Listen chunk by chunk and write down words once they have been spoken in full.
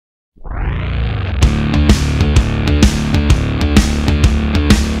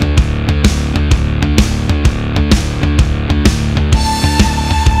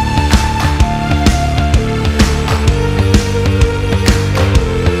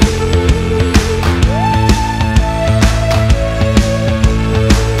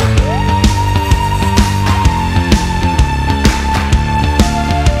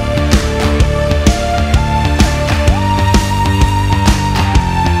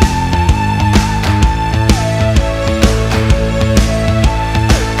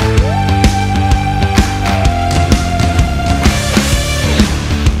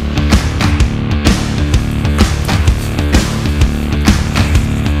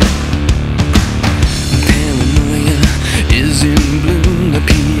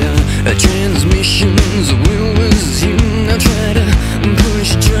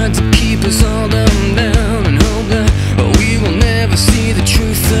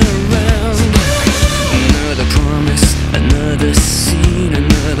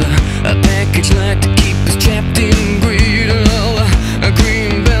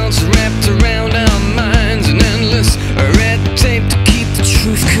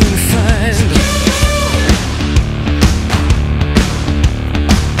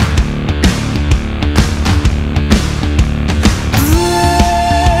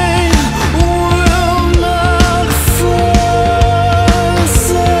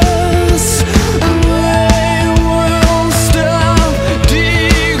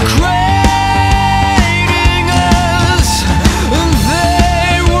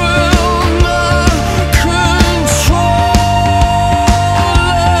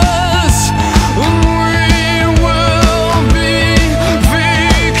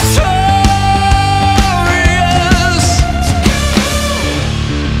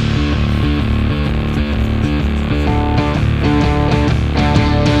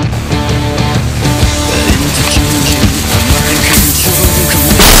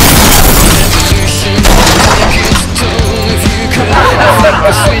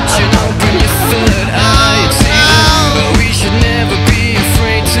Switching open your third eye, it seems, but we should never be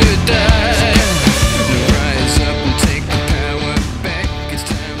afraid to die. Rise up and take the power back. It's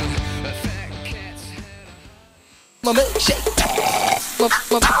time a fat cat's head. My milkshake, my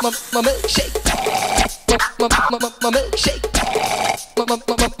milkshake, my milkshake,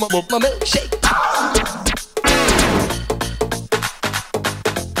 my milkshake.